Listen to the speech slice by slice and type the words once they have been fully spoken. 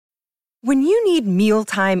When you need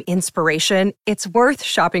mealtime inspiration, it's worth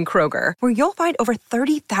shopping Kroger, where you'll find over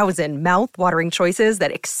 30,000 mouth-watering choices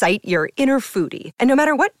that excite your inner foodie. And no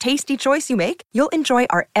matter what tasty choice you make, you'll enjoy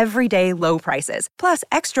our everyday low prices, plus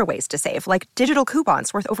extra ways to save, like digital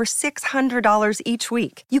coupons worth over $600 each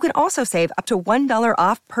week. You can also save up to $1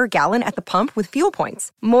 off per gallon at the pump with fuel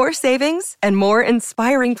points. More savings and more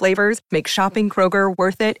inspiring flavors make shopping Kroger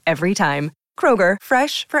worth it every time. Kroger,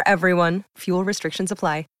 fresh for everyone. Fuel restrictions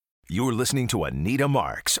apply. You're listening to Anita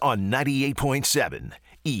Marks on 98.7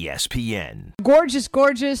 ESPN. Gorgeous,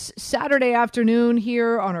 gorgeous Saturday afternoon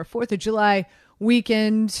here on our 4th of July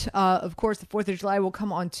weekend. Of course, the 4th of July will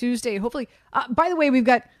come on Tuesday. Hopefully, by the way, we've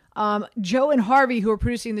got Joe and Harvey who are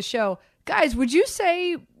producing the show. Guys, would you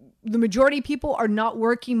say the majority of people are not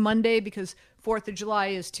working Monday because 4th of July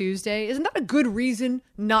is Tuesday? Isn't that a good reason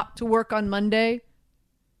not to work on Monday?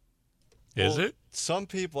 Is it? Some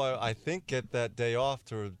people, I think, get that day off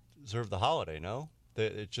to observe the holiday, no?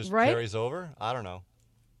 It just Right? carries over? I don't know.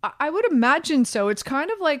 I would imagine so. It's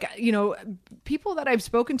kind of like, people that I've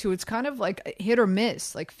spoken to, it's kind of like hit or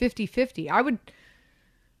miss, like 50-50.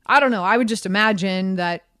 I don't know. I would just imagine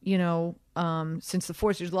that, since the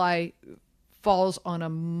 4th of July falls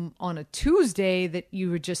on a Tuesday, that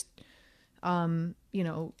you would just,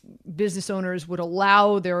 business owners would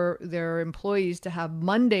allow their employees to have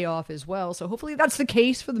Monday off as well. So hopefully that's the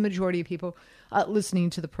case for the majority of people listening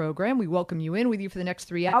to the program. We welcome you in with you for the next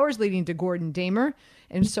 3 hours, leading to Gordon Damer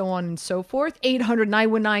and so on and so forth.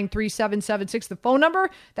 800-919-3776, the phone number.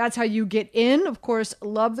 That's how you get in. Of course,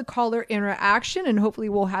 love the caller interaction, and hopefully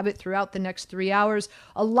we'll have it throughout the next 3 hours.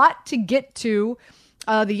 A lot to get to.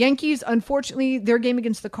 The Yankees, unfortunately, their game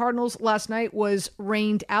against the Cardinals last night was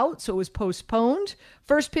rained out, so it was postponed.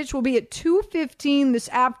 First pitch will be at 2:15 this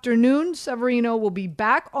afternoon. Severino will be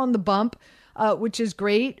back on the bump, which is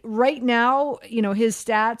great. Right now, his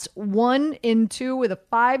stats 1-2 with a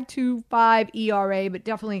 5.25 ERA, but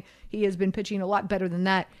definitely he has been pitching a lot better than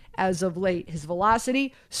that as of late. His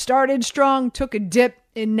velocity started strong, took a dip,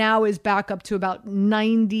 and now is back up to about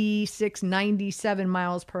 96, 97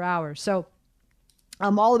 miles per hour. So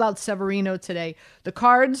I'm all about Severino today. The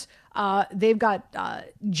Cards, they've got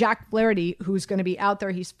Jack Flaherty, who's going to be out there.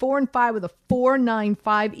 He's 4-5 with a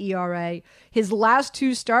 4.95 ERA. His last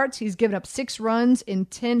 2 starts, he's given up 6 runs and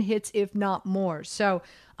 10 hits, if not more. So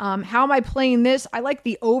how am I playing this? I like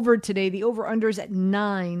the over today. The over-under is at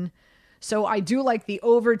 9. So I do like the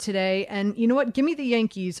over today. And you know what? Give me the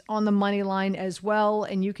Yankees on the money line as well.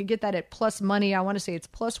 And you could get that at plus money. I want to say it's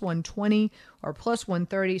plus 120 or plus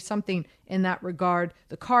 130, something in that regard.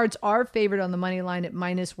 The Cards are favored on the money line at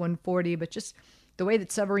minus 140. But just the way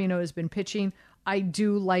that Severino has been pitching, I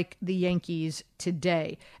do like the Yankees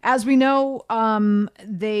today. As we know,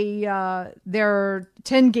 they're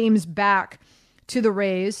 10 games back to the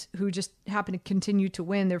Rays, who just happen to continue to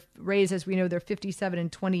win. Their Rays, as we know, they're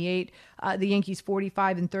 57-28. The Yankees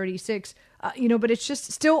 45-36. But it's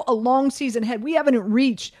just still a long season ahead. We haven't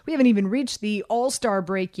even reached the All-Star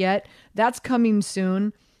break yet. That's coming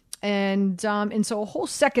soon, and so a whole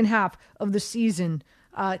second half of the season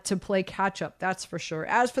to play catch up. That's for sure.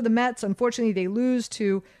 As for the Mets, unfortunately, they lose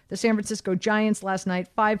to the San Francisco Giants last night,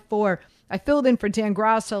 5-4. I filled in for Dan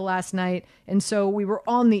Grasso last night, and so we were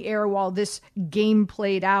on the air while this game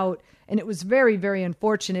played out, and it was very, very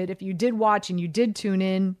unfortunate. If you did watch and you did tune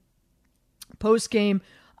in post-game,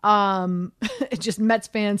 just Mets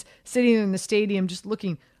fans sitting in the stadium just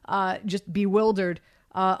looking just bewildered.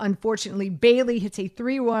 Unfortunately, Bailey hits a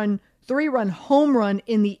three-run home run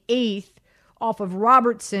in the 8th off of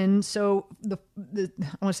Robertson. So I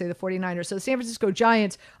want to say the 49ers. So the San Francisco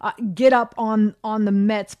Giants get up on the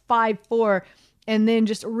Mets 5-4, and then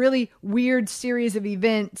just a really weird series of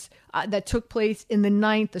events that took place in the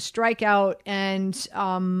 9th, a strikeout and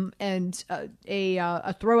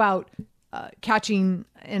a throwout catching,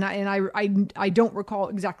 and I don't recall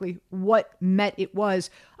exactly what Met it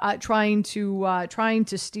was, trying to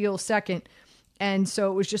steal second. And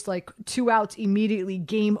so it was just like 2 outs immediately,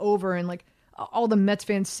 game over, and like all the Mets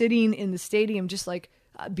fans sitting in the stadium just like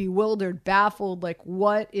bewildered, baffled, like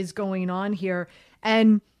what is going on here?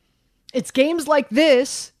 And it's games like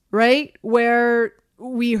this, right, where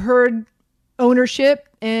we heard ownership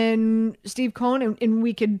and Steve Cohen, and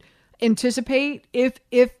we could anticipate if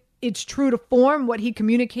it's true to form what he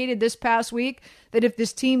communicated this past week, that if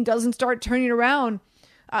this team doesn't start turning around,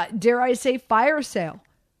 dare I say, fire sale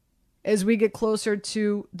as we get closer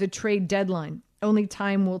to the trade deadline. Only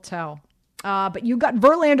time will tell. But you got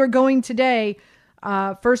Verlander going today.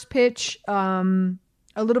 First pitch, a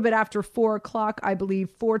little bit after 4 o'clock, I believe,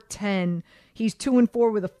 4:10. He's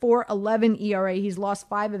 2-4 with a 4.11 ERA. He's lost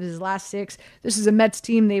 5 of his last 6. This is a Mets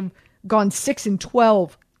team. They've gone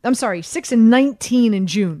 6-12. I'm sorry, 6-19 in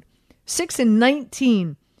June.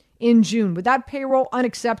 6-19 in June. With that payroll,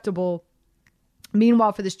 unacceptable.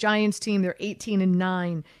 Meanwhile, for this Giants team, they're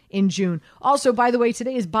 18-9 in June. Also, by the way,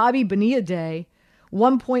 today is Bobby Bonilla Day.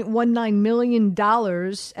 $1.19 million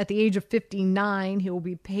at the age of 59. He will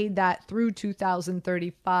be paid that through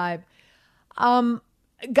 2035.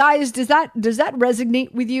 Guys, does that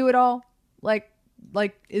resonate with you at all? Like,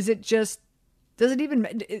 is it just, does it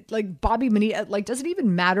even, like Bobby Bonilla, like, does it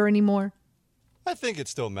even matter anymore? I think it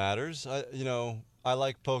still matters. I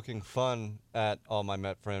like poking fun at all my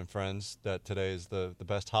Met friends that today is the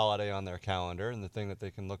best holiday on their calendar and the thing that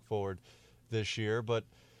they can look forward this year. But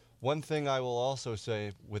one thing I will also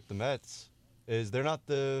say with the Mets is they're not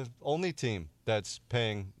the only team that's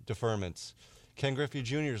paying deferments. Ken Griffey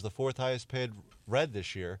Jr. is the fourth highest paid Red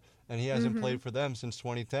this year, and he hasn't played for them since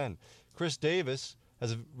 2010. Chris Davis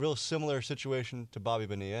has a real similar situation to Bobby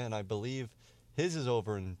Bonilla, and I believe his is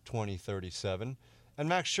over in 2037. And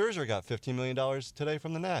Max Scherzer got $15 million today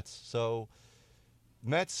from the Nats. So,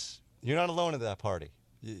 Mets, you're not alone at that party.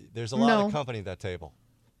 There's a lot of company at that table.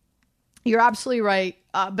 You're absolutely right.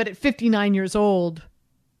 But at 59 years old,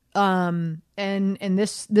 and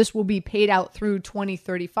this will be paid out through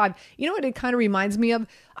 2035. You know what it kind of reminds me of?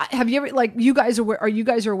 Have you ever, like, you guys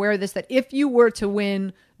are aware of this, that if you were to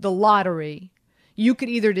win the lottery, you could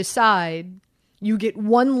either decide you get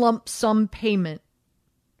one lump sum payment,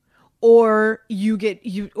 or you get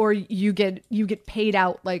paid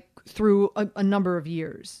out like through a number of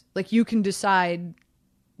years. Like, you can decide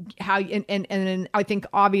how, and I think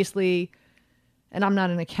obviously, and I'm not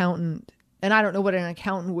an accountant, and I don't know what an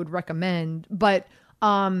accountant would recommend, but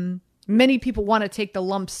many people want to take the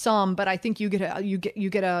lump sum, but I think you get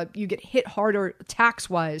hit harder tax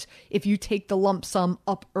wise if you take the lump sum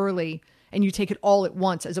up early and you take it all at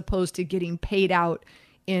once, as opposed to getting paid out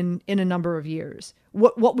in a number of years.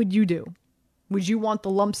 What would you do? Would you want the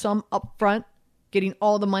lump sum up front, getting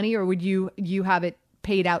all the money, or would you have it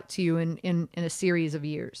paid out to you in a series of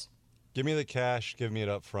years? Give me the cash, give me it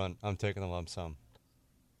up front. I'm taking the lump sum.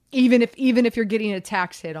 Even if you're getting a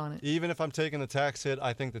tax hit on it. Even if I'm taking the tax hit,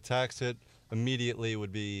 I think the tax hit immediately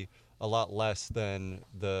would be a lot less than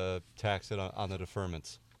the tax hit on the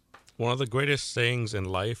deferments. One of the greatest sayings in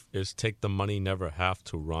life is take the money, never have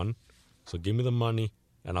to run. So give me the money,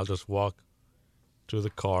 and I'll just walk to the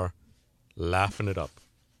car, laughing it up.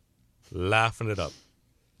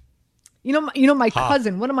 You know, my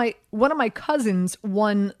cousin, one of my cousins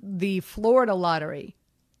won the Florida lottery.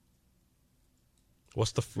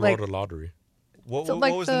 What's the Florida lottery? What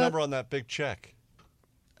was the number on that big check?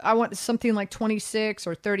 I want something like $26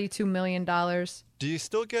 or $32 million. Do you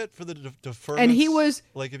still get for the deferments? And he was,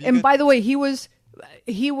 like, by the way, he was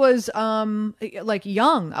like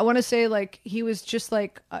young. I want to say like he was just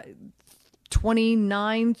like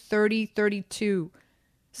 29, 30, 32,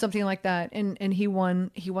 something like that. And he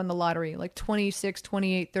won the lottery, like 26,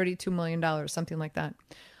 28, $32 million, something like that.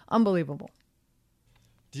 Unbelievable.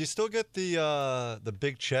 Do you still get the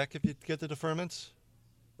big check if you get the deferments?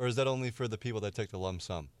 Or is that only for the people that take the lump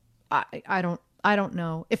sum? I don't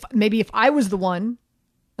know. If I was the one,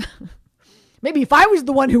 maybe if I was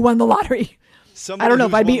the one who won the lottery, I don't know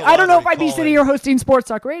if I'd be sitting here hosting Sports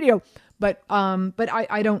Talk Radio, but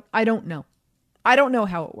I don't know. I don't know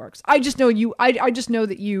how it works. I just know I just know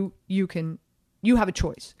that you have a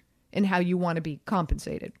choice in how you want to be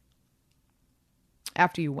compensated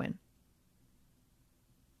after you win.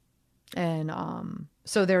 And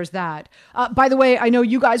so there's that. By the way, I know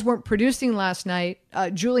you guys weren't producing last night.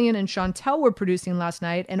 Julian and Chantel were producing last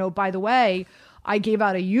night. And oh, by the way, I gave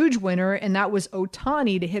out a huge winner, and that was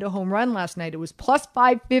Ohtani to hit a home run last night. It was plus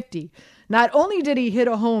 550. Not only did he hit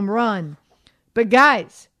a home run, but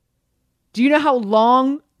guys, do you know how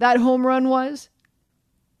long that home run was?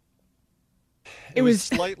 It was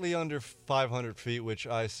slightly under 500 feet, which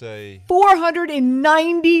I say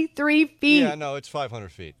 493 feet. Yeah, no, it's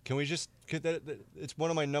 500 feet. Can we just? It's one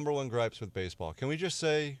of my number one gripes with baseball. Can we just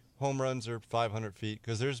say home runs are 500 feet?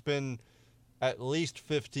 Because there's been at least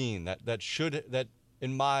 15 that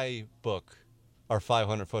in my book are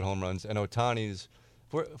 500-foot home runs, and Ohtani's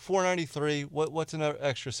 493. What's an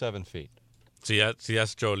extra 7 feet? See,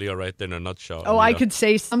 that's Joe Leo right there in a nutshell. Oh, I could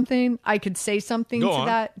say something. To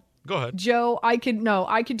that. Go ahead. Joe, I could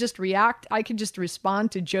just react. I could just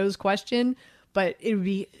respond to Joe's question, but it would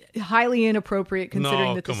be highly inappropriate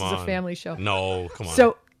considering that this is a family show. No, come on.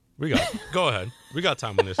 So go ahead. We got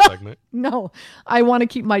time on this segment. No, I want to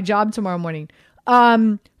keep my job tomorrow morning.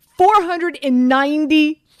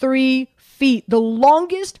 493 feet, the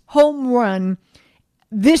longest home run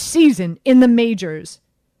this season in the majors.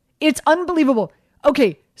 It's unbelievable.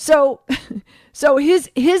 Okay, So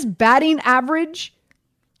his batting average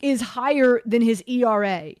is higher than his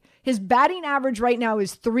ERA. His batting average right now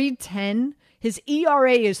is 3.10. His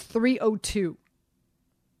ERA is 3.02.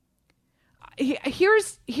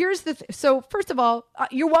 Here's the so first of all,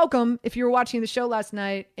 you're welcome if you were watching the show last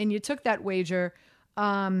night and you took that wager.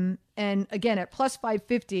 And again, at plus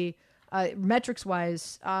 550, metrics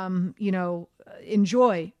wise,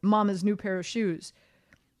 enjoy Mama's new pair of shoes.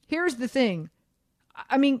 Here's the thing.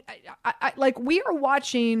 I mean, I like we are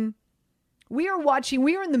in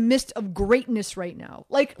the midst of greatness right now.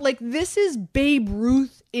 Like this is Babe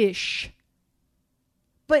Ruth-ish.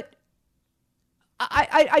 But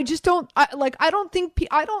I just don't I don't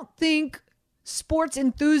think sports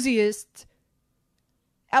enthusiasts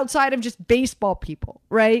outside of just baseball people,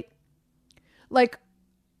 right? Like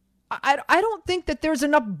I don't think that there's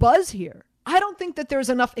enough buzz here. I don't think that there's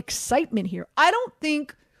enough excitement here. I don't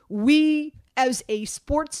think we as a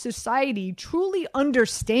sports society truly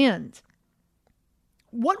understand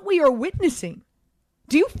what we are witnessing.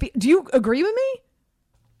 Do you agree with me?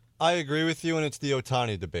 I agree with you, and it's the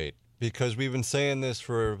Ohtani debate, because we've been saying this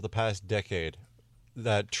for the past decade,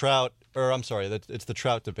 that it's the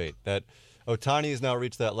Trout debate, that Ohtani has now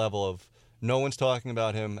reached that level of no one's talking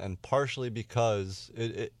about him, and partially because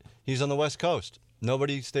he's on the West Coast.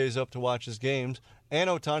 Nobody stays up to watch his games, and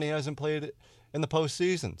Ohtani hasn't played in the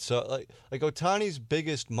postseason. So, like Ohtani's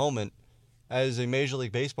biggest moment as a Major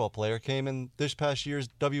League Baseball player came in this past year's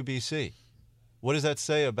WBC. What does that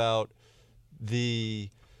say about the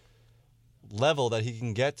level that he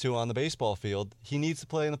can get to on the baseball field? He needs to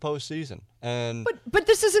play in the postseason. And but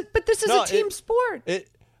this is a team sport.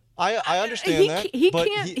 I understand that.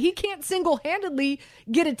 He can't single-handedly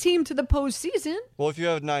get a team to the postseason. Well, if you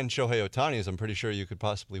have 9 Shohei Ohtanis, I'm pretty sure you could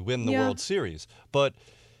possibly win the World Series. But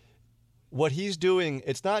what he's doing,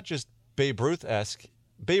 it's not just Babe Ruth-esque.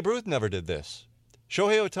 Babe Ruth never did this.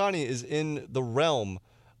 Shohei Ohtani is in the realm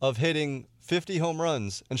of hitting 50 home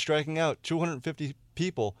runs and striking out 250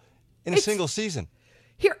 people in a single season.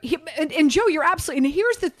 And Joe, you're absolutely. And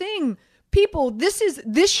here's the thing, people.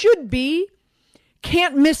 This should be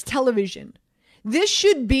can't miss television. This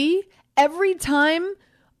should be every time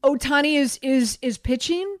Ohtani is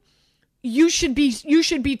pitching, you should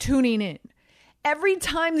be tuning in. Every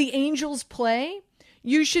time the Angels play,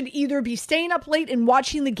 you should either be staying up late and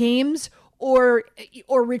watching the games or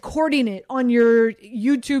recording it on your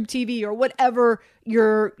YouTube TV or whatever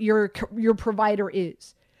your provider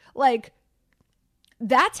is. Like,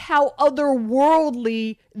 that's how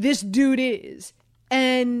otherworldly this dude is.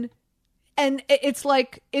 And it's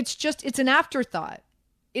like, it's an afterthought.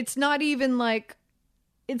 It's not even a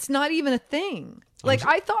thing. Like,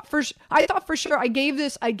 I thought for sure I gave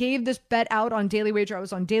this bet out on Daily Wager. I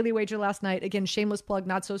was on Daily Wager last night. Again, shameless plug,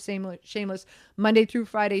 not so shameless. Monday through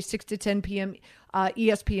Friday, 6 to 10 p.m.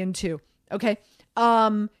 ESPN2. Okay.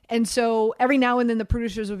 And so every now and then the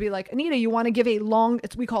producers would be like, Anita, you want to give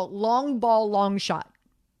we call it long ball, long shot,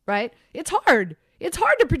 right? It's hard. It's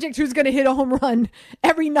hard to predict who's going to hit a home run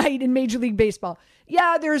every night in Major League Baseball.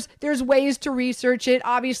 Yeah, there's ways to research it.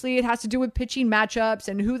 Obviously, it has to do with pitching matchups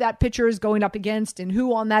and who that pitcher is going up against and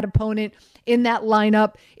who on that opponent in that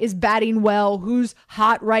lineup is batting well, who's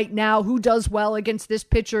hot right now, who does well against this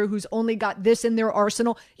pitcher who's only got this in their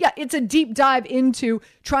arsenal. Yeah, it's a deep dive into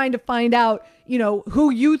trying to find out,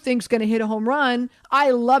 who you think's going to hit a home run.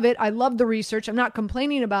 I love it. I love the research. I'm not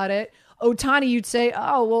complaining about it. Ohtani, you'd say,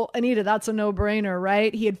 oh, well, Anita, that's a no-brainer,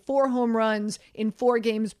 right? He had 4 home runs in 4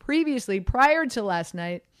 games previously prior to last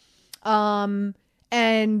night. And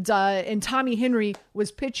Tommy Henry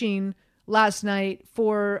was pitching last night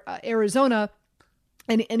for Arizona,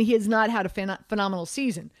 and he has not had a phenomenal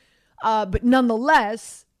season. But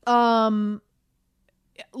nonetheless, I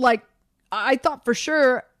thought for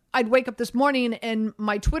sure I'd wake up this morning and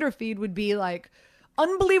my Twitter feed would be like,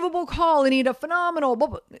 unbelievable call, Anita, phenomenal.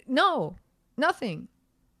 But no, nothing.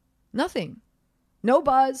 No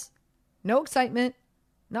buzz, no excitement,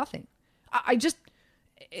 nothing. It's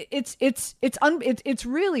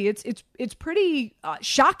pretty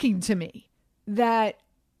shocking to me that,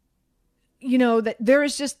 that there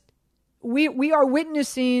is just, we are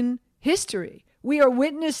witnessing history. We are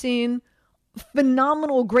witnessing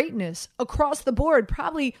phenomenal greatness across the board,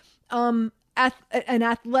 probably, an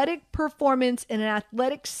athletic performance and an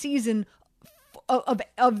athletic season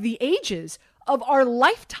of the ages of our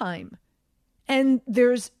lifetime. And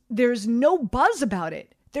there's no buzz about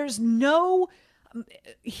it.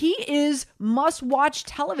 He is must watch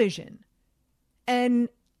television. And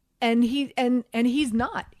he's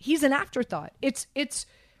not. He's an afterthought. It's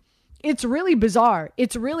It's really bizarre.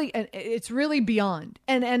 It's really beyond.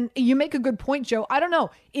 And you make a good point, Joe. I don't know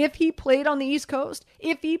if he played on the East Coast,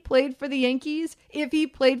 if he played for the Yankees, if he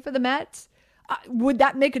played for the Mets, would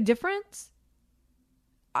that make a difference?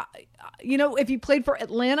 If he played for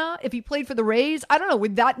Atlanta, if he played for the Rays, I don't know.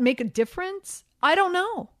 Would that make a difference? I don't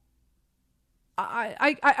know.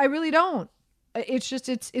 I really don't.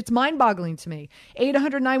 It's mind-boggling to me.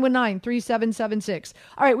 800-919-3776.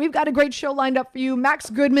 All right, we've got a great show lined up for you. Max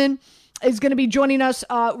Goodman is going to be joining us.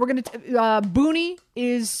 Booney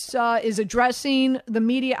is addressing the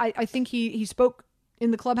media. I think he spoke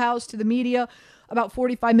in the clubhouse to the media about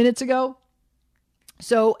 45 minutes ago.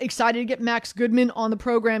 So excited to get Max Goodman on the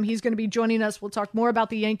program. He's going to be joining us. We'll talk more about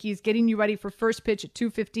the Yankees, getting you ready for first pitch at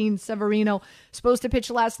 2:15. Severino, supposed to pitch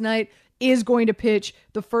last night, is going to pitch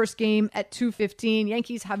the first game at 2:15.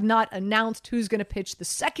 Yankees have not announced who's going to pitch the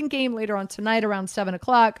second game later on tonight around 7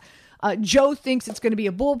 o'clock. Joe thinks it's going to be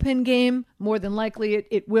a bullpen game. More than likely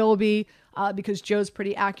it will be because Joe's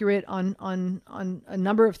pretty accurate on a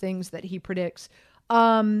number of things that he predicts.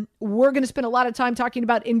 We're going to spend a lot of time talking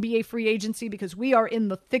about NBA free agency because we are in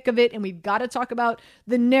the thick of it, and we've got to talk about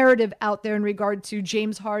the narrative out there in regard to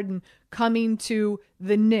James Harden coming to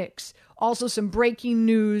the Knicks. Also, some breaking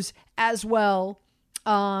news as well.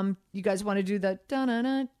 You guys want to do the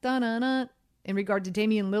da-na-na, da-na-na in regard to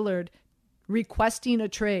Damian Lillard requesting a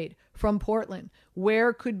trade from Portland.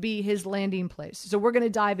 Where could be his landing place? So we're going to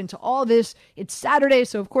dive into all this. It's Saturday,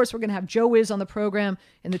 so of course we're going to have Joe Wiz on the program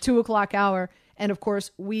in the 2 o'clock hour. And of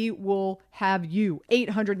course, we will have you.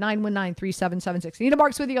 800-919-3776. Nina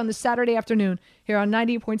Marks with you on this Saturday afternoon here on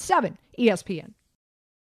 98.7 ESPN.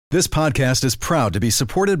 This podcast is proud to be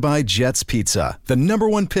supported by Jets Pizza, the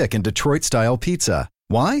 #1 pick in Detroit-style pizza.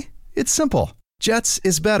 Why? It's simple. Jets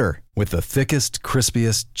is better. With the thickest,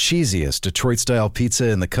 crispiest, cheesiest Detroit-style pizza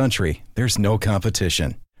in the country, there's no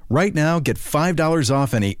competition. Right now, get $5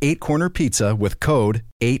 off any 8-corner pizza with code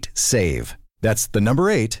 8SAVE. That's the number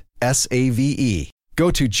 8, SAVE.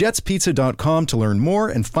 Go to jetspizza.com to learn more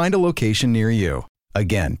and find a location near you.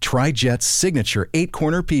 Again, try Jet's signature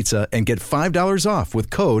 8-corner pizza and get $5 off with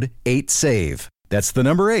code 8SAVE. That's the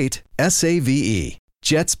number 8, SAVE.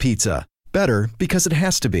 Jet's Pizza. Better because it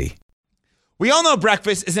has to be. We all know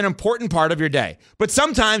breakfast is an important part of your day, but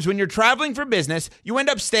sometimes when you're traveling for business, you end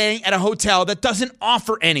up staying at a hotel that doesn't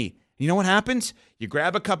offer any. You know what happens? You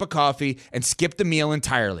grab a cup of coffee and skip the meal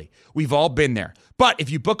entirely. We've all been there. But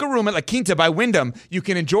if you book a room at La Quinta by Wyndham, you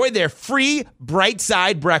can enjoy their free Bright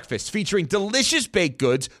Side breakfast featuring delicious baked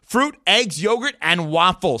goods, fruit, eggs, yogurt, and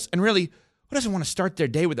waffles. And really, who doesn't want to start their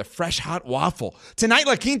day with a fresh hot waffle? Tonight,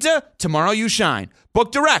 La Quinta, tomorrow you shine.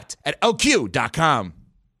 Book direct at lq.com.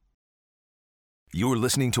 You're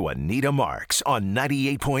listening to Anita Marks on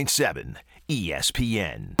 98.7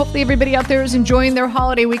 ESPN. Hopefully everybody out there is enjoying their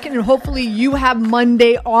holiday weekend, and hopefully you have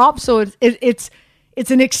Monday off. So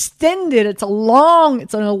it's an extended, it's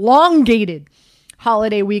an elongated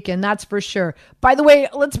holiday weekend, that's for sure. By the way,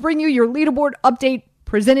 let's bring you your leaderboard update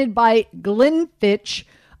presented by Glenfitch.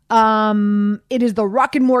 It is the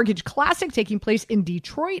Rocket Mortgage Classic taking place in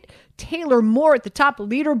Detroit. Taylor Moore at the top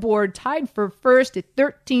leaderboard, tied for first at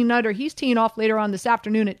 13 under. He's teeing off later on this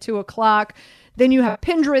afternoon at 2 o'clock. Then you have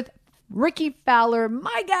Pendrith, Ricky Fowler,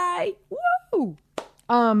 my guy. Woo!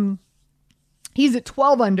 He's at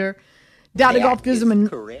 12 under. Data Golf gives him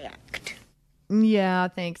correct. Yeah,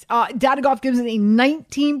 thanks. Data Golf gives him a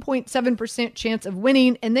 19.7% chance of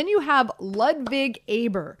winning. And then you have Ludwig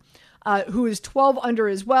Aber, who is 12 under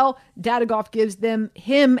as well. Data Golf gives him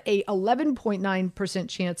a 11.9%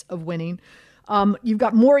 chance of winning. You've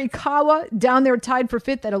got Morikawa down there tied for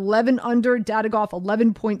fifth at 11 under. Data Golf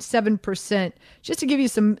 11.7%. Just to give you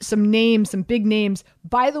some names, some big names.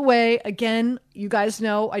 By the way, again, you guys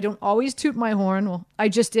know I don't always toot my horn. Well, I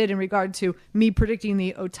just did in regard to me predicting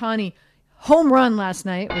the Ohtani home run last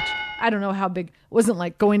night, which I don't know how big. It wasn't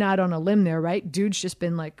like going out on a limb there, right? Dude's just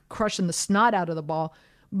been like crushing the snot out of the ball.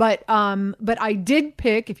 But I did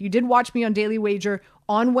pick, if you did watch me on Daily Wager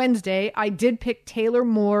on Wednesday, I did pick Taylor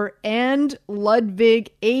Moore and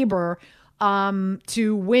Ludwig Aber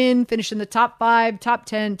to win, finish in the top 5, top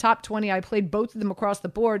 10, top 20. I played both of them across the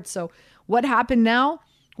board. So what happened now?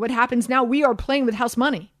 What happens now? We are playing with house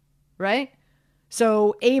money, right?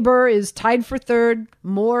 So Aber is tied for third.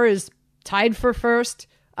 Moore is tied for first.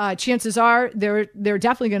 Chances are they're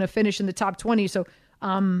definitely going to finish in the top 20. So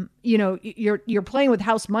you're playing with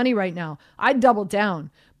house money right now. I'd double down.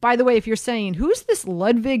 By the way, if you're saying, who's this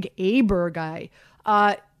Ludwig Aber guy?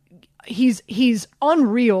 He's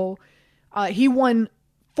unreal. He won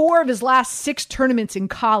 4 of his last 6 tournaments in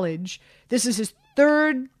college. This is his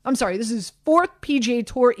fourth PGA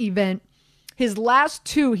Tour event. His last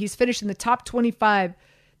 2, he's finished in the top 25.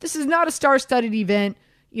 This is not a star-studded event.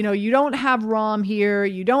 You don't have Rahm here.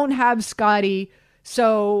 You don't have Scotty.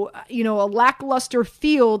 So, a lackluster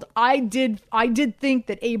field. I did think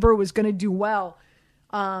that Aber was going to do well.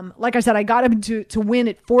 Like I said, I got him to win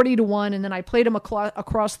at 40-1, and then I played him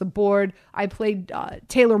across the board. I played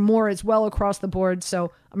Taylor Moore as well across the board.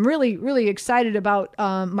 So I'm really, really excited about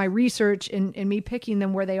my research and me picking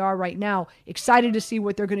them where they are right now. Excited to see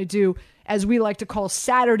what they're going to do, as we like to call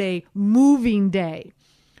Saturday moving day.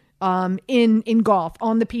 In golf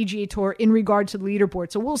on the PGA Tour in regard to the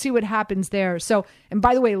leaderboard. So we'll see what happens there. So, and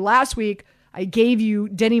by the way, last week I gave you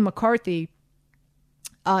Denny McCarthy.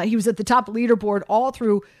 He was at the top leaderboard all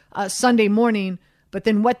through Sunday morning, but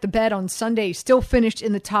then wet the bed on Sunday, still finished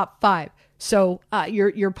in the top 5. So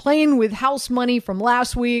you're playing with house money from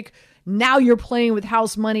last week. Now you're playing with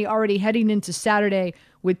house money already heading into Saturday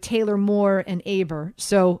with Taylor Moore and Aber.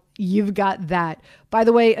 So you've got that. By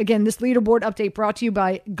the way, again, this leaderboard update brought to you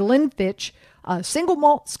by Glenfiddich, single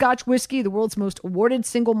malt Scotch whiskey, the world's most awarded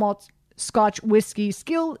single malt Scotch whiskey,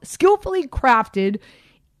 skillfully crafted.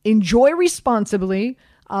 Enjoy responsibly.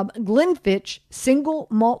 Glenfiddich single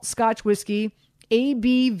malt Scotch whiskey,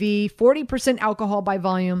 ABV, 40% alcohol by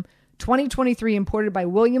volume, 2023, imported by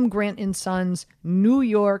William Grant & Sons, New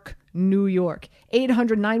York, New York.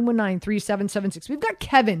 800-919-3776. We've got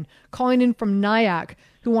Kevin calling in from Nyack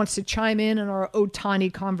who wants to chime in on our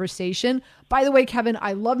Ohtani conversation. By the way, Kevin,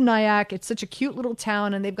 I love Nyack. It's such a cute little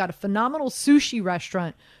town, and they've got a phenomenal sushi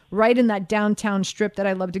restaurant right in that downtown strip that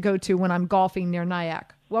I love to go to when I'm golfing near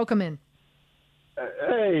Nyack. Welcome in.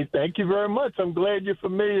 Hey, thank you very much. I'm glad you're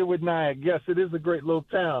familiar with Nyack. Yes, it is a great little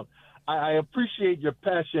town. I appreciate your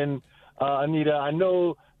passion, Anita. I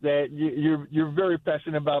know that you're very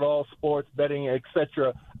passionate about all sports, betting,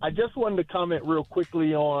 etc. I just wanted to comment real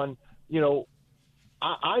quickly on,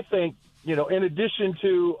 I think, in addition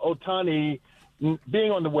to Ohtani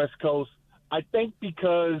being on the West Coast, I think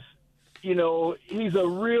because, he's a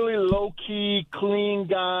really low-key, clean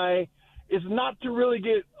guy, is not to really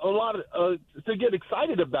get a lot of, to get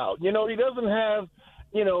excited about. He doesn't have,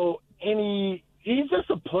 he's just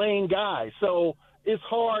a plain guy. So it's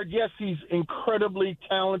hard. Yes, he's incredibly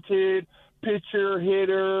talented, pitcher,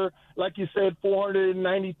 hitter, like you said,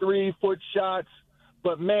 493-foot shots.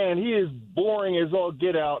 But, man, he is boring as all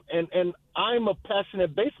get out. And I'm a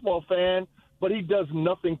passionate baseball fan, but he does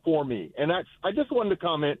nothing for me. And I just wanted to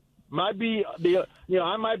comment. I might be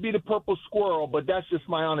the purple squirrel, but that's just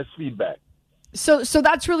my honest feedback. So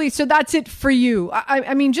that's it for you.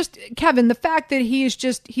 I mean, just Kevin, the fact that he's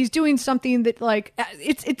doing something that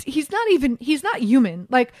he's not human.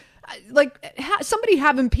 Somebody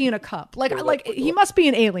have him pee in a cup. He must be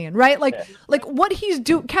an alien, right? What he's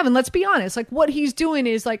doing, Kevin, let's be honest. What he's doing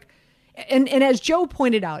is and as Joe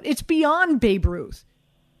pointed out, it's beyond Babe Ruth.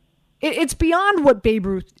 It's beyond what Babe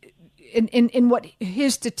Ruth in what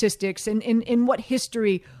his statistics and in what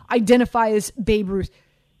history identifies Babe Ruth.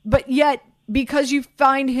 But yet, because you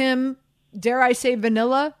find him, dare I say,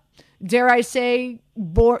 vanilla, dare I say,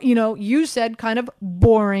 you said kind of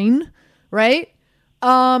boring, right?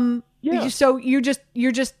 Yeah. So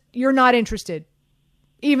you're not interested,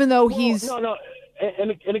 even though he's no.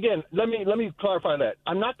 And again, let me clarify that.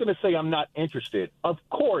 I'm not going to say I'm not interested. Of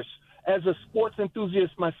course, as a sports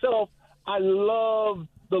enthusiast myself, I love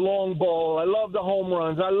the long ball. I love the home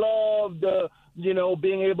runs. I love the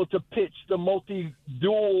being able to pitch, the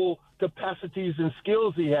multi-dual capacities and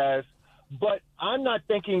skills he has. But I'm not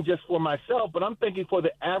thinking just for myself, but I'm thinking for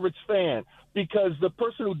the average fan, because the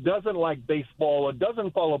person who doesn't like baseball or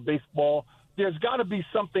doesn't follow baseball, there's got to be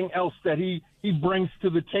something else that he brings to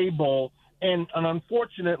the table. And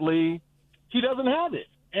unfortunately, he doesn't have it.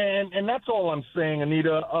 And that's all I'm saying,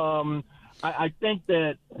 Anita. I think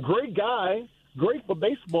that great guy, great for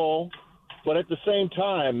baseball, but at the same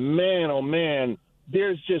time, man, oh man,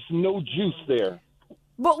 there's just no juice there.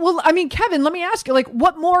 Well, I mean, Kevin, let me ask you,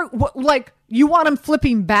 what more, you want him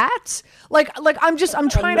flipping bats? I'm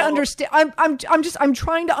trying to understand. I'm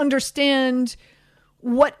trying to understand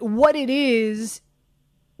what it is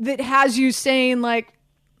that has you saying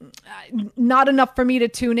not enough for me to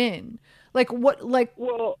tune in.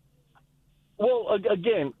 Well,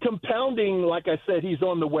 again, compounding, like I said, he's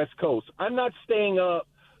on the West Coast. I'm not staying up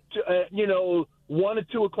to, 1 or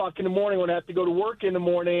 2 o'clock in the morning when I have to go to work in the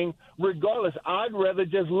morning. Regardless, I'd rather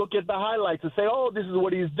just look at the highlights and say, oh, this is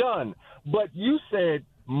what he's done. But you said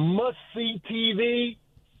must-see TV.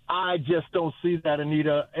 I just don't see that,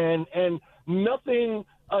 Anita. And nothing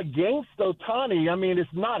against Ohtani. I mean,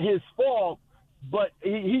 it's not his fault, but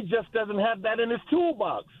he just doesn't have that in his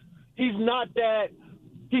toolbox. He's not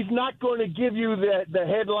going to give you the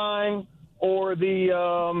headline or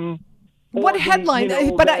the what or headline? the,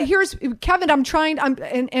 you know, but that- here's Kevin.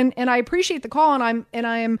 And I appreciate the call, and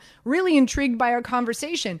I am really intrigued by our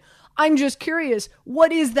conversation. I'm just curious.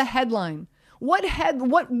 What is the headline? What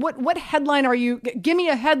headline are you? Give me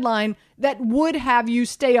a headline that would have you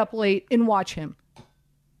stay up late and watch him.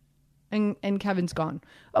 And Kevin's gone.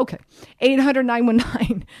 Okay.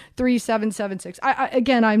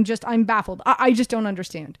 800-919-3776. I'm baffled. I just don't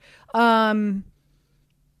understand. I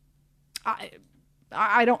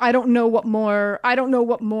don't know what more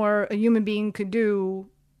a human being could do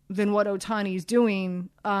than what Ohtani's doing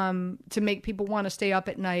to make people want to stay up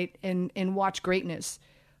at night and watch greatness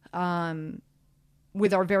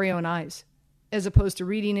with our very own eyes, as opposed to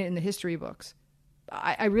reading it in the history books.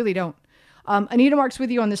 I really don't. Anita Marks with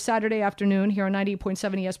you on this Saturday afternoon here on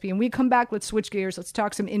 98.7 ESPN. We come back, let's switch gears. Let's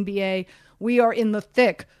talk some NBA. We are in the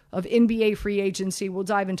thick of NBA free agency. We'll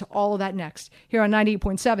dive into all of that next here on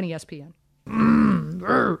 98.7 ESPN.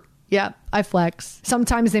 Yeah, I flex.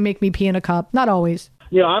 Sometimes they make me pee in a cup. Not always.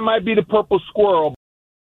 You know, I might be the purple squirrel.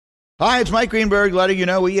 Hi, it's Mike Greenberg letting you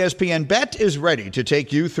know ESPN Bet is ready to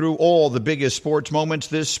take you through all the biggest sports moments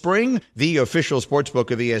this spring. The official sportsbook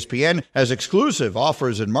of ESPN has exclusive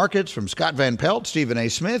offers and markets from Scott Van Pelt, Stephen A.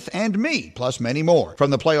 Smith, and me, plus many more. From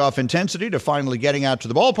the playoff intensity to finally getting out to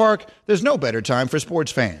the ballpark, there's no better time for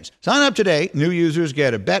sports fans. Sign up today. New users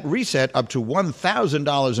get a bet reset up to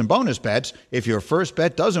 $1,000 in bonus bets if your first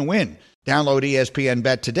bet doesn't win. Download ESPN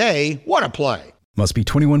Bet today. What a play. Must be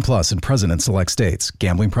 21 plus and present in select states.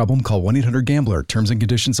 Gambling problem? Call 1-800-GAMBLER. Terms and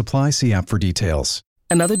conditions apply. See app for details.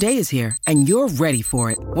 Another day is here, and you're ready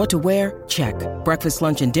for it. What to wear? Check. Breakfast,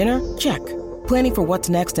 lunch, and dinner? Check. Planning for what's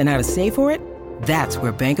next and how to save for it? That's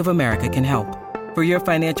where Bank of America can help. For your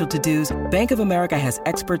financial to-dos, Bank of America has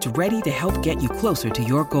experts ready to help get you closer to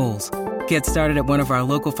your goals. Get started at one of our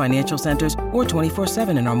local financial centers or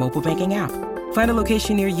 24/7 in our mobile banking app. Find a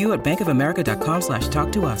location near you at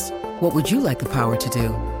bankofamerica.com/talktous. What would you like the power to do?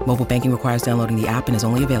 Mobile banking requires downloading the app and is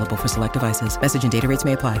only available for select devices. Message and data rates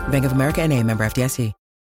may apply. Bank of America NA, member FDIC.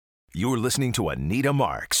 You're listening to Anita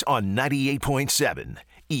Marks on 98.7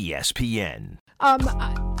 ESPN.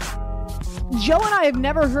 Joe and I have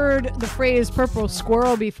never heard the phrase purple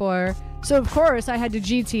squirrel before, so of course I had to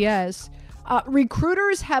GTS.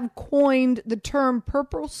 Recruiters have coined the term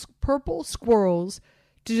purple squirrels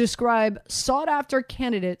to describe sought-after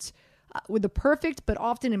candidates with the perfect but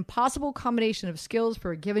often impossible combination of skills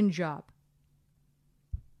for a given job.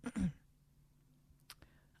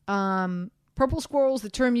 Purple squirrels, the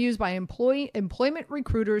term used by employment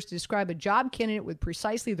recruiters to describe a job candidate with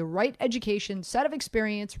precisely the right education, set of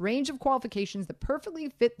experience, range of qualifications that perfectly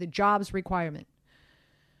fit the job's requirement.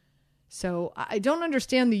 So I don't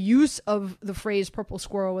understand the use of the phrase purple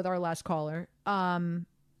squirrel with our last caller.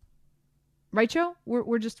 Right, Joe?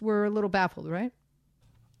 We're a little baffled, right?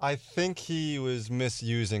 I think he was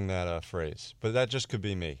misusing that phrase, but that just could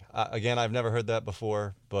be me. Again, I've never heard that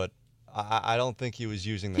before, but I don't think he was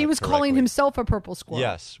using that He was correctly. calling himself a purple squirrel.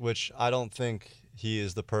 Yes, which I don't think he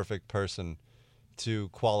is the perfect person to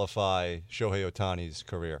qualify Shohei Ohtani's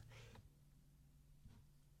career.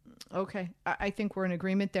 Okay, I think we're in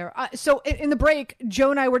agreement there. So in the break, Joe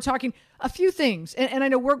and I were talking a few things, and I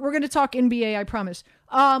know we're going to talk NBA, I promise.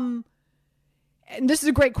 And this is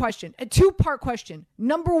a great question. A two-part question.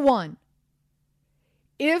 Number one,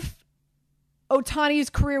 if Ohtani's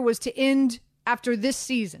career was to end after this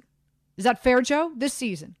season, is that fair, Joe? This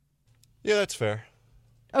season? Yeah, that's fair.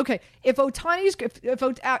 Okay. If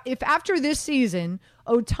after this season,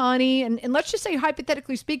 Ohtani, and let's just say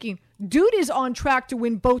hypothetically speaking, dude is on track to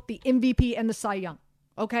win both the MVP and the Cy Young.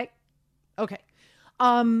 Okay? Okay.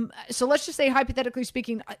 So let's just say hypothetically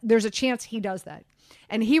speaking, there's a chance he does that.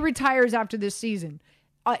 And he retires after this season.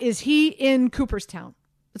 Is he in Cooperstown?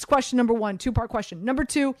 That's question number one, two-part question. Number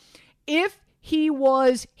two, if he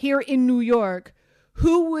was here in New York,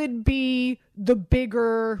 who would be the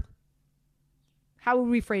bigger, how would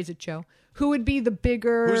we phrase it, Joe? Who would be the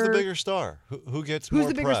bigger? Who's the bigger star? Who gets Who's more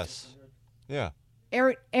the bigger press? Yeah.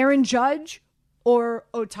 Aaron Judge or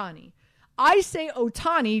Ohtani? I say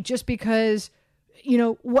Ohtani just because, you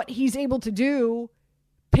know, what he's able to do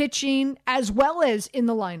pitching as well as in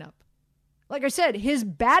the lineup. Like I said, his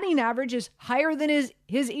batting average is higher than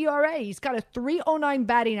his ERA. He's got a 309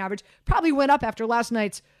 batting average. Probably went up after last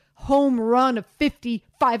night's home run of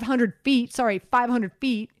 500 feet.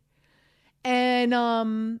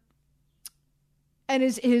 And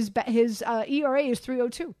his ERA is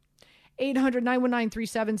 302.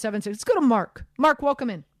 800-919-3776. Let's go to Mark. Mark, welcome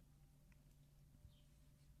in.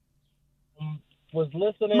 Was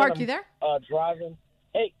listening. Mark, you there? Driving.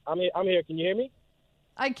 Hey, I'm here. Can you hear me?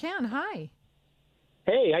 I can. Hi.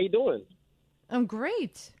 Hey, how you doing? Oh,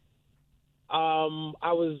 great. I'm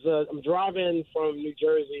driving from New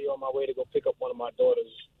Jersey on my way to go pick up one of my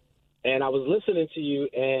daughters, and I was listening to you,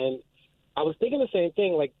 and I was thinking the same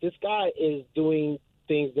thing. Like, this guy is doing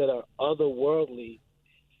things that are otherworldly,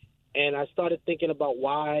 and I started thinking about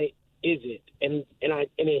why is it, and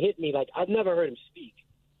it hit me like I've never heard him speak,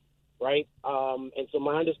 right? And so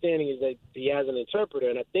my understanding is that he has an interpreter,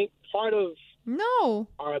 and I think part of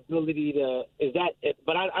our ability to is that,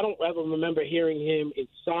 but I don't ever remember hearing him in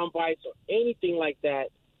sound bites or anything like that,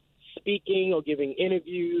 speaking or giving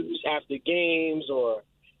interviews after games or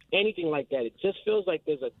anything like that. It just feels like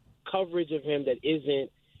there's a coverage of him that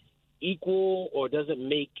isn't equal or doesn't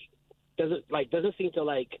seem to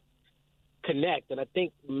like connect. And I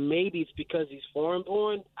think maybe it's because he's foreign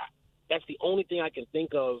born. That's the only thing I can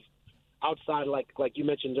think of outside, like you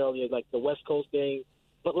mentioned earlier, like the West Coast thing.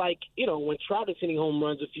 But, like, you know, when Trout was hitting home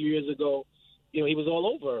runs a few years ago, you know, he was all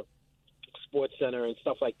over Sports Center and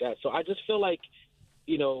stuff like that. So I just feel like,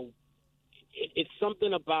 you know, it's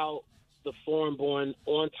something about the foreign-born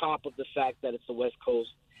on top of the fact that it's the West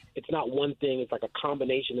Coast. It's not one thing. It's like a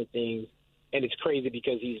combination of things. And it's crazy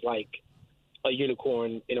because he's like a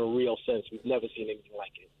unicorn in a real sense. We've never seen anything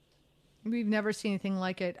like it. We've never seen anything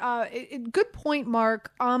like it. Good point,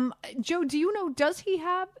 Mark. Joe, do you know, does he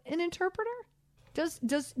have an interpreter? Does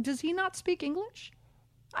he not speak English?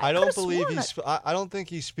 I don't believe I don't think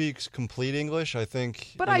he speaks complete English. I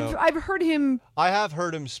think. But I've heard him. I have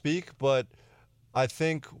heard him speak, but I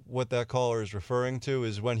think what that caller is referring to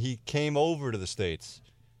is when he came over to the States,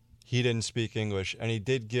 he didn't speak English, and he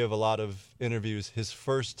did give a lot of interviews his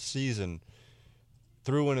first season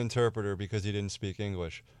through an interpreter because he didn't speak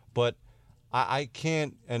English. But I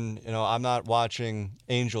can't, and you know, I'm not watching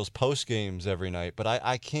Angels post games every night, but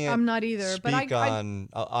I can't. I'm not either. Speak on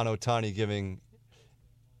Ohtani giving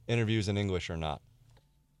interviews in English or not.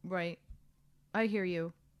 Right, I hear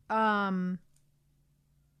you. But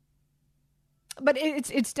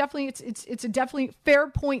it's definitely it's a definitely fair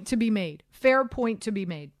point to be made. Fair point to be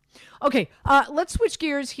made. Okay, let's switch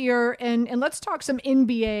gears here and let's talk some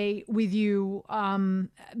NBA with you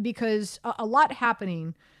because a lot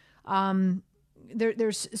happening.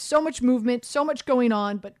 There's so much movement, so much going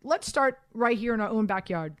on, but let's start right here in our own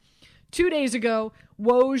backyard. 2 days ago,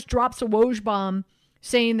 Woj drops a Woj bomb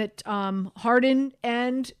saying that Harden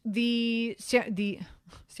and the Philadelphia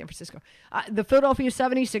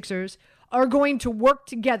 76ers are going to work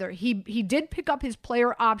together. He did pick up his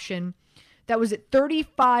player option that was at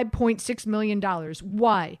 $35.6 million.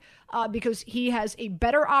 Why? Because he has a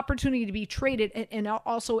better opportunity to be traded and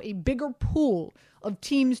also a bigger pool of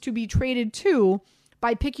teams to be traded to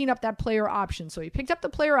by picking up that player option. So he picked up the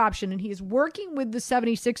player option and he is working with the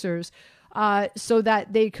 76ers so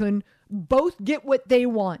that they can both get what they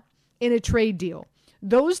want in a trade deal.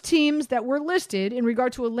 Those teams that were listed in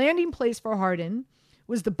regard to a landing place for Harden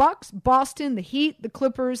was the Bucks, Boston, the Heat, the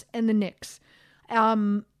Clippers, and the Knicks.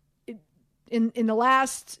 In the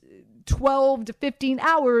last 12 to 15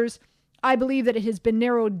 hours, I believe that it has been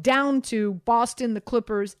narrowed down to Boston, the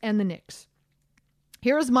Clippers, and the Knicks.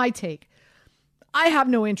 Here's my take. I have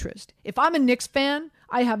no interest. If I'm a Knicks fan,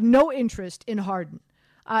 I have no interest in Harden.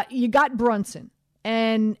 You got Brunson.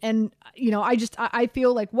 And you know, I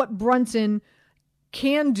feel like what Brunson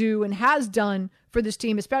can do and has done for this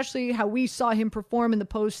team, especially how we saw him perform in the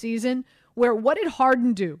postseason, where what did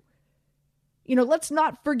Harden do? You know, let's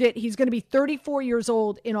not forget he's going to be 34 years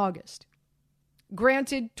old in August.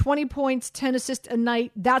 Granted, 20 points, 10 assists a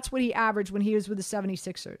night, that's what he averaged when he was with the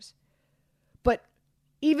 76ers. But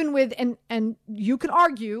even with, and you could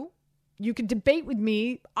argue, you could debate with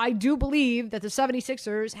me, I do believe that the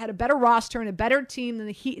 76ers had a better roster and a better team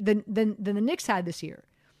than the Knicks had this year.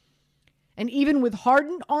 And even with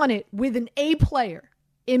Harden on it, with an A player,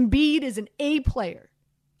 Embiid is an A player.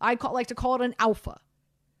 I like to call it an alpha.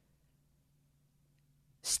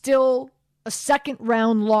 Still a second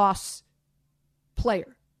round loss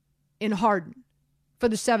player in Harden for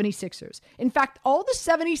the 76ers. In fact, all the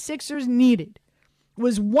 76ers needed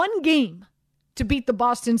was one game to beat the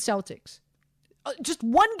Boston Celtics. Just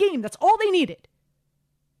one game. That's all they needed.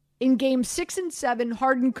 In games 6 and 7,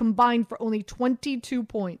 Harden combined for only 22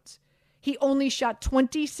 points. He only shot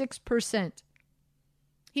 26%.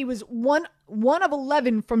 He was one of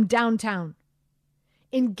 11 from downtown.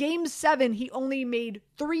 In game 7, he only made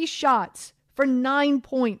 3 shots for 9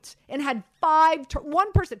 points and had 5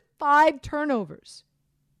 turnovers.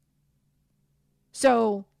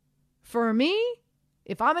 So, for me,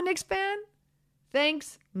 if I'm a Knicks fan,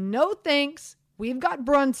 thanks, no thanks. We've got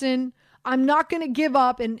Brunson. I'm not going to give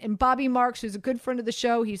up. And Bobby Marks, who's a good friend of the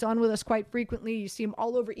show, he's on with us quite frequently. You see him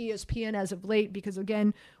all over ESPN as of late because,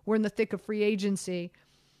 again, we're in the thick of free agency.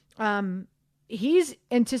 He's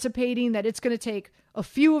anticipating that it's going to take a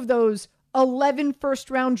few of those 11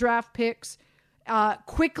 first-round draft picks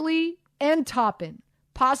quickly and Toppin,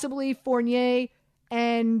 possibly Fournier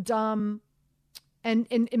and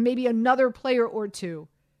maybe another player or two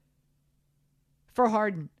for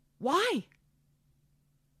Harden. Why?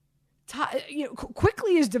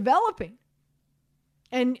 Quickly is developing.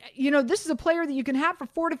 And, this is a player that you can have for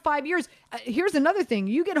 4 to 5 years. Here's another thing.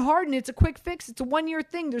 You get Harden, it's a quick fix. It's a 1-year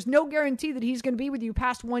thing. There's no guarantee that he's going to be with you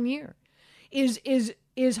past 1 year.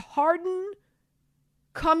 Is Harden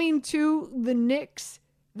coming to the Knicks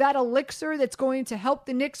that elixir that's going to help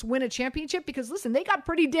the Knicks win a championship? Because, listen, they got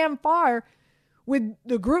pretty damn far with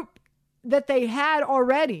the group that they had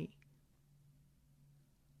already.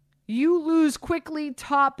 You lose quickly,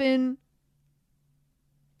 Toppin,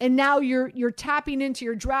 and now you're tapping into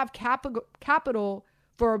your draft capital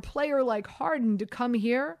for a player like Harden to come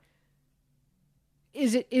here.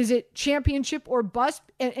 Is it championship or bust?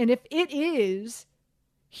 And if it is,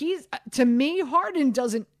 to me, Harden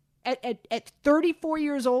doesn't at 34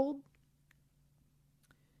 years old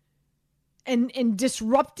and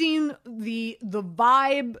disrupting the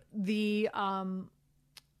vibe, the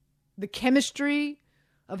chemistry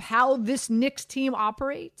of how this Knicks team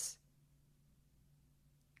operates.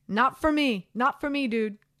 Not for me. Not for me,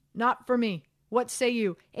 dude. Not for me. What say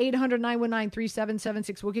you?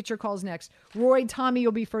 800-919-3776. We'll get your calls next. Roy, Tommy,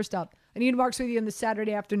 you'll be first up. Anita Marks with you on this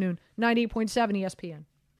Saturday afternoon. 98.7 ESPN.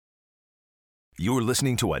 You're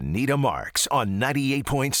listening to Anita Marks on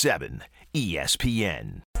 98.7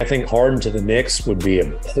 ESPN. I think Harden to the Knicks would be a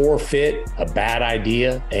poor fit, a bad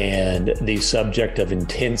idea, and the subject of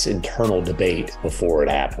intense internal debate before it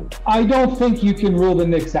happened. I don't think you can rule the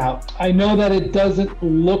Knicks out. I know that it doesn't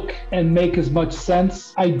look and make as much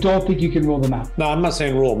sense. I don't think you can rule them out. No, I'm not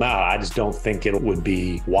saying rule them out. I just don't think it would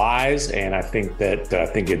be wise, and I think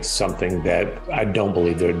it's something that I don't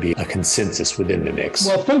believe there would be a consensus within the Knicks.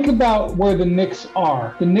 Well, think about where the Knicks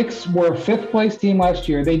are. The Knicks were a 5th place team last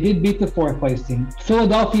year. They did beat the 4th place team.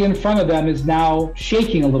 Philadelphia in front of them is now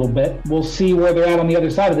shaking a little bit. We'll see where they're at on the other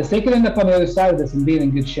side of this. They could end up on the other side of this and being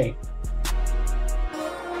in good shape.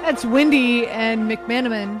 That's Wendy and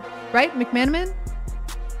McManaman, right? McManaman,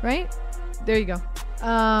 right? There you go.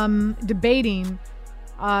 Debating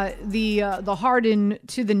the Harden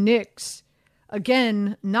to the Knicks.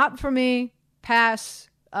 Again, not for me. Pass.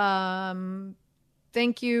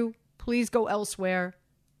 Thank you. Please go elsewhere.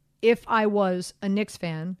 If I was a Knicks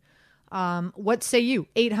fan. What say you?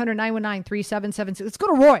 800-919-3776. Let's go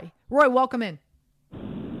to Roy. Roy, welcome in.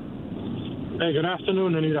 Hey, good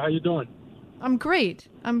afternoon, Anita. How you doing? I'm great.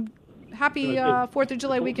 I'm happy 4th of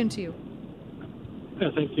July weekend to you. Yeah,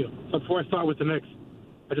 thank you. So before I start with the Knicks,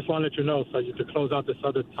 I just want to let you know so you could close out this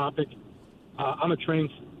other topic. I'm a trained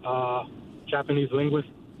Japanese linguist.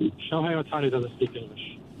 Shohei Ohtani doesn't speak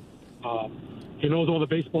English. He knows all the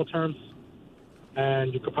baseball terms,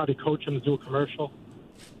 and you could probably coach him to do a commercial.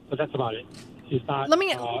 But that's about it. He's not.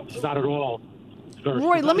 He's not at all.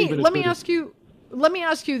 Roy, let me ask you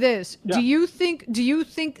this: yeah. Do you think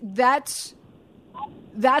that's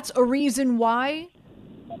a reason why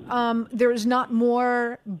there is not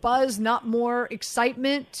more buzz, not more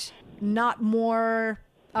excitement, not more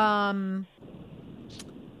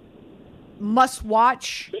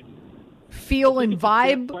must-watch feel and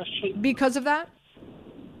vibe because of that?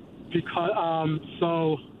 Because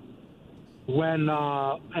so. When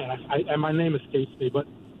my name escapes me, but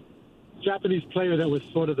Japanese player that was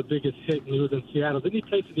sort of the biggest hit, and he was in Seattle. Didn't he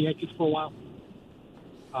play for the Yankees for a while?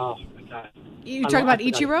 Oh my God! You talking about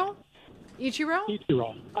Ichiro?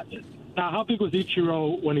 Ichiro. Now, how big was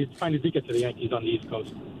Ichiro when he finally did get to the Yankees on the East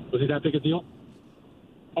Coast? Was he that big a deal,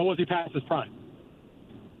 or was he past his prime?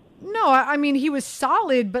 No, I mean he was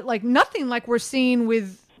solid, but like nothing like we're seeing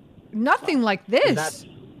with nothing like this.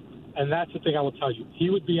 And that's the thing I will tell you. He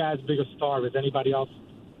would be as big a star as anybody else.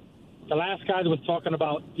 The last guy that was talking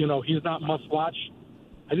about, he's not must-watch,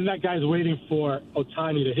 I think that guy's waiting for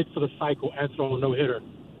Ohtani to hit for the cycle and throw a no-hitter.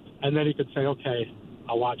 And then he could say, okay,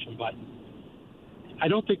 I'll watch him. But I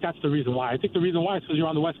don't think that's the reason why. I think the reason why is because you're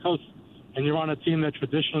on the West Coast and you're on a team that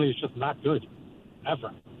traditionally is just not good.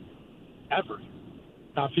 Ever.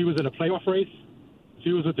 Now, if he was in a playoff race, if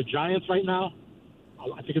he was with the Giants right now,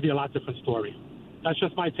 I think it'd be a lot different story. That's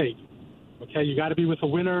just my take. Okay, you got to be with a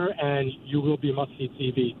winner, and you will be must-see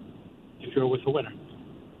TV if you're with a winner.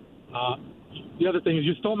 The other thing is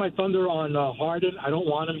you stole my thunder on Harden. I don't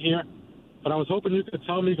want him here, but I was hoping you could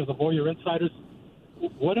tell me, because of all your insiders,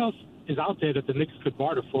 what else is out there that the Knicks could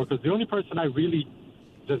barter for, because the only person I really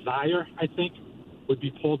desire, I think, would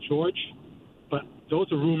be Paul George. But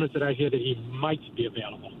those are rumors that I hear that he might be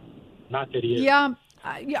available, not that he is. Yeah,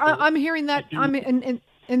 I'm hearing that.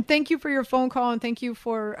 And thank you for your phone call, and thank you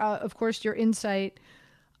for, of course, your insight.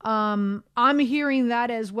 I'm hearing that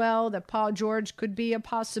as well, that Paul George could be a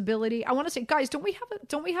possibility. I want to say, guys, don't we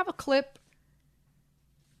have a clip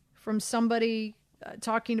from somebody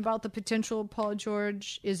talking about the potential of Paul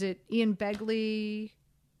George? Is it Ian Begley?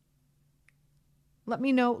 Let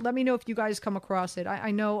me know if you guys come across it.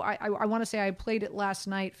 I know I want to say I played it last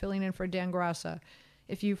night, filling in for Dan Grassa.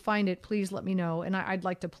 If you find it, please let me know, and I'd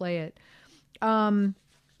like to play it.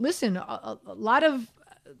 Listen, a lot of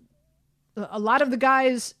the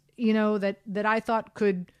guys, that I thought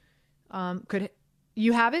could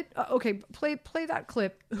you have it? Okay, play that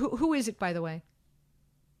clip. Who is it, by the way?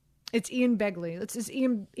 It's Ian Begley. It's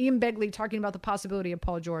Ian Begley talking about the possibility of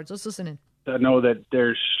Paul George. Let's listen in. I know that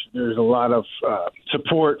there's a lot of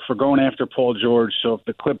support for going after Paul George. So if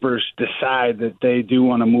the Clippers decide that they do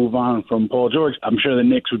want to move on from Paul George, I'm sure the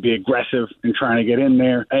Knicks would be aggressive in trying to get in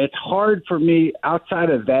there. It's hard for me outside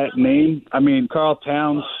of that name. I mean, Karl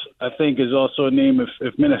Towns, I think, is also a name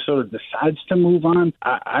if Minnesota decides to move on.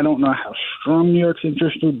 I don't know how strong New York's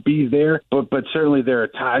interest would be there, but certainly there are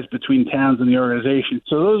ties between Towns and the organization.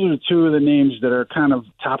 So those are two of the names that are kind of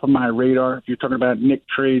top of my radar if you're talking about Knick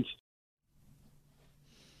trades.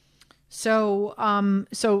 So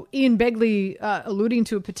Ian Begley alluding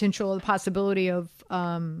to a potential, the possibility of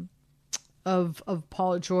Paul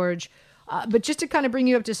George, but just to kind of bring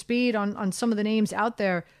you up to speed on some of the names out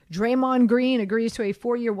there, Draymond Green agrees to a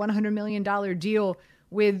 4-year, $100 million deal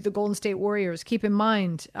with the Golden State Warriors. Keep in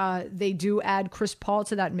mind, they do add Chris Paul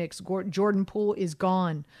to that mix. Jordan Poole is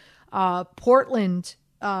gone. Portland,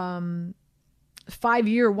 5-year,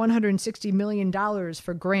 $160 million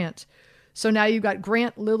for Grant. So now you've got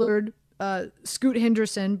Grant, Lillard, Scoot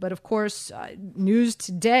Henderson, but of course, news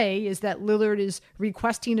today is that Lillard is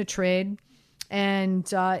requesting a trade, and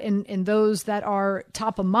those that are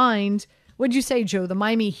top of mind, what'd you say, Joe? The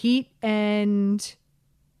Miami Heat and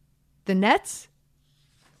the Nets,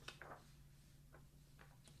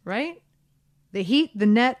 right? The Heat, the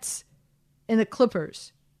Nets, and the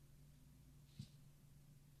Clippers.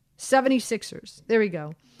 76ers. There we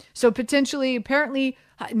go. So potentially, apparently,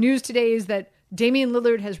 news today is that Damian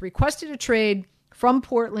Lillard has requested a trade from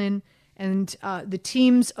Portland, and the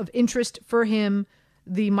teams of interest for him,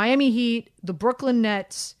 the Miami Heat, the Brooklyn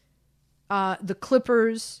Nets, the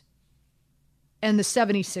Clippers, and the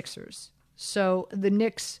 76ers. So the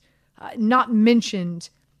Knicks not mentioned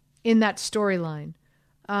in that storyline.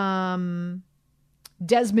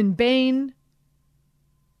 Desmond Bane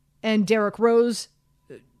and Derrick Rose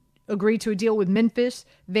agreed to a deal with Memphis.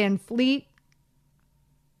 Van Fleet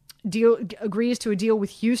agrees to a deal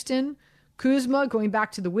with Houston. Kuzma going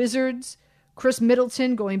back to the Wizards. Chris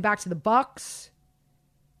Middleton going back to the Bucks.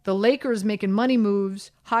 The Lakers making money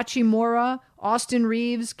moves. Hachimura, Austin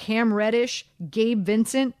Reeves, Cam Reddish, Gabe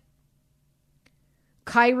Vincent.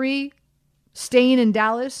 Kyrie staying in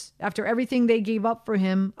Dallas after everything they gave up for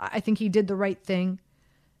him. I think he did the right thing.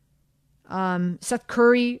 Seth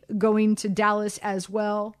Curry going to Dallas as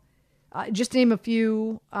well. Just to name a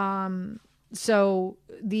few. So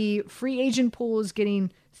the free agent pool is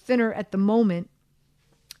getting thinner at the moment.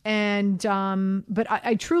 And, but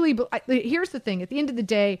I truly, here's the thing. At the end of the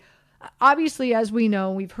day, obviously, as we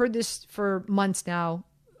know, we've heard this for months now,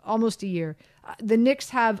 almost a year. The Knicks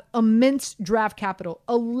have immense draft capital,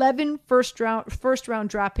 11 first round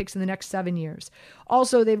draft picks in the next 7 years.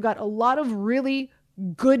 Also, they've got a lot of really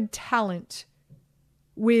good talent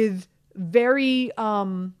with very,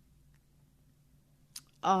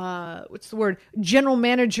 general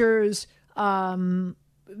managers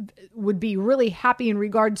would be really happy in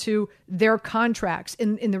regard to their contracts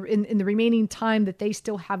in the remaining time that they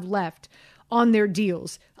still have left on their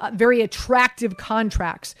deals. Very attractive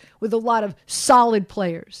contracts with a lot of solid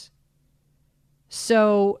players.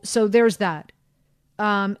 So there's that.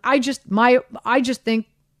 I just think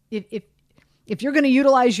if you're going to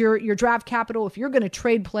utilize your draft capital, if you're going to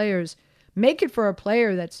trade players, make it for a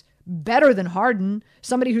player that's better than Harden,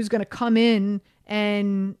 somebody who's going to come in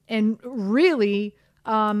and really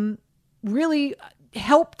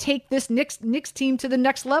help take this Knicks team to the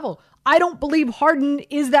next level. I don't believe Harden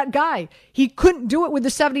is that guy. He couldn't do it with the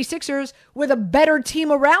 76ers with a better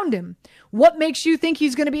team around him. What makes you think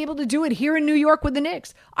he's going to be able to do it here in New York with the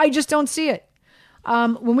Knicks? I just don't see it.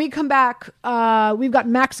 When we come back, we've got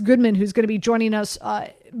Max Goodman who's going to be joining us.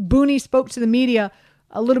 Booney spoke to the media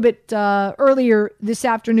a little bit earlier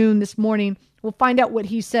this morning. We'll find out what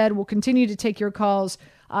he said. We'll continue to take your calls.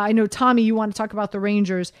 I know, Tommy, you want to talk about the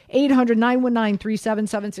Rangers.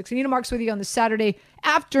 800-919-3776. Anita Marks with you on the Saturday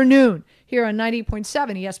afternoon here on 98.7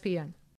 ESPN.